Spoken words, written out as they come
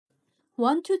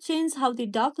Want to change how the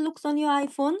dock looks on your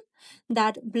iPhone?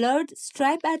 That blurred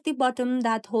stripe at the bottom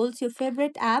that holds your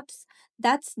favorite apps?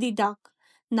 That's the dock.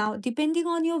 Now, depending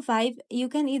on your vibe, you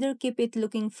can either keep it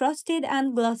looking frosted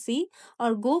and glossy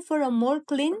or go for a more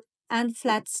clean and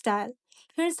flat style.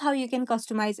 Here's how you can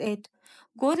customize it.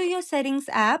 Go to your Settings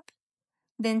app,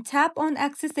 then tap on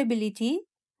Accessibility.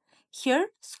 Here,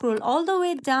 scroll all the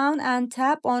way down and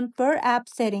tap on Per App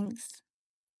Settings.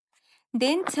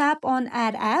 Then tap on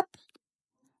Add App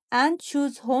and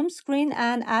choose Home Screen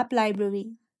and App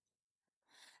Library.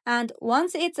 And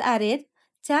once it's added,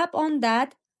 tap on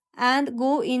that and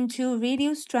go into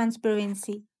Reduce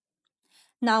Transparency.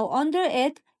 Now, under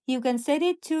it, you can set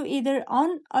it to either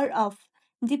on or off,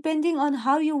 depending on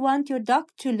how you want your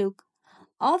dock to look.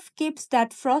 Off keeps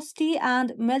that frosty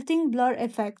and melting blur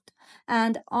effect,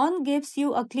 and on gives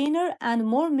you a cleaner and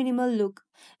more minimal look.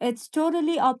 It's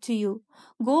totally up to you.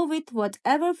 Go with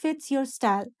whatever fits your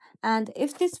style. And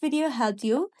if this video helped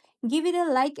you, give it a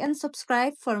like and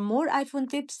subscribe for more iPhone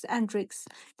tips and tricks.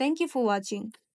 Thank you for watching.